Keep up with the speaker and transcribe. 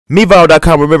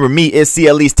MeViral.com. Remember, me is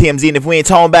CLE's TMZ, and if we ain't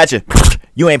talking about you,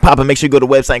 you ain't popping. Make sure you go to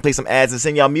the website and click some ads and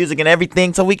send y'all music and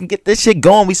everything so we can get this shit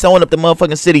going. We sewing up the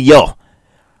motherfucking city. Yo,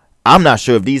 I'm not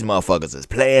sure if these motherfuckers is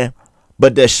playing,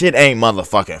 but the shit ain't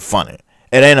motherfucking funny.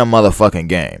 It ain't a motherfucking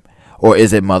game. Or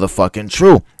is it motherfucking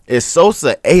true? Is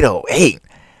Sosa 808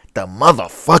 the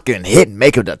motherfucking hit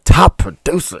maker, the top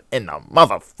producer in the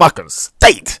motherfucking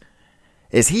state?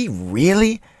 Is he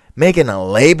really making a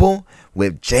label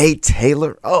with Jay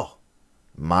Taylor? Oh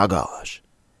my gosh.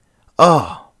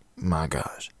 Oh my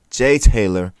gosh. Jay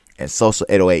Taylor and Sosa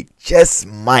 808 just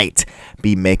might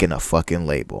be making a fucking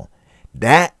label.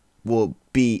 That will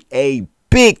be a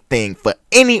big thing for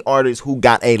any artist who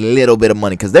got a little bit of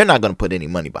money, because they're not going to put any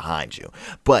money behind you.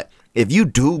 But if you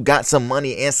do got some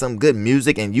money and some good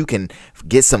music and you can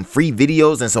get some free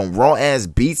videos and some raw ass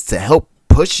beats to help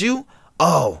push you,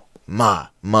 oh my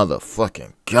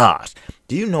motherfucking gosh.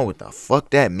 Do you know what the fuck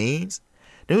that means?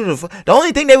 Dude, the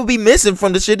only thing they would be missing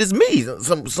from the shit is me.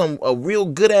 A real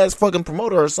good ass fucking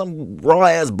promoter or some raw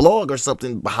ass blog or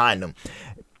something behind them.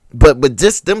 But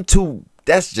just them two,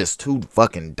 that's just two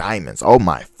fucking diamonds. Oh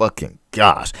my fucking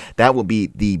gosh. That would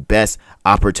be the best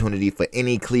opportunity for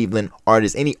any Cleveland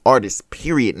artist, any artist,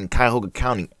 period, in Cuyahoga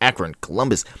County, Akron,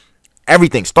 Columbus,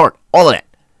 everything, Stark, all of that.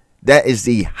 That is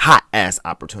the hot ass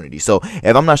opportunity. So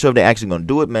if I'm not sure if they're actually gonna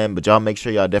do it, man, but y'all make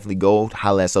sure y'all definitely go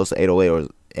holla at Sosa 808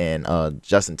 and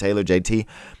Justin Taylor, JT,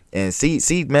 and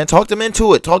see, man, talk them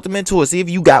into it. See if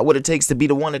you got what it takes to be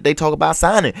the one that they talk about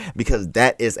signing, because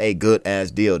that is a good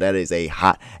ass deal. That is a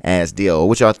hot ass deal.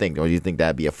 What y'all think? Or do you think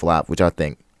that'd be a flop? What y'all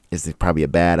think? Is it probably a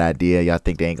bad idea? Y'all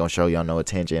think they ain't gonna show y'all no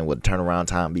attention? Will the turnaround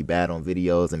time be bad on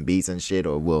videos and beats and shit?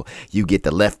 Or will you get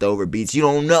the leftover beats? You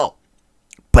don't know.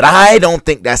 But I don't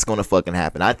think that's going to fucking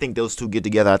happen. I think those two get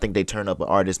together. I think they turn up an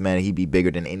artist, man, and he'd be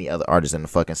bigger than any other artist in the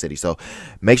fucking city. So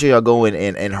make sure y'all go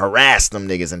in and harass them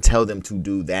niggas and tell them to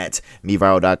do that.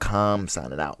 MeViral.com.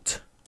 Sign it out.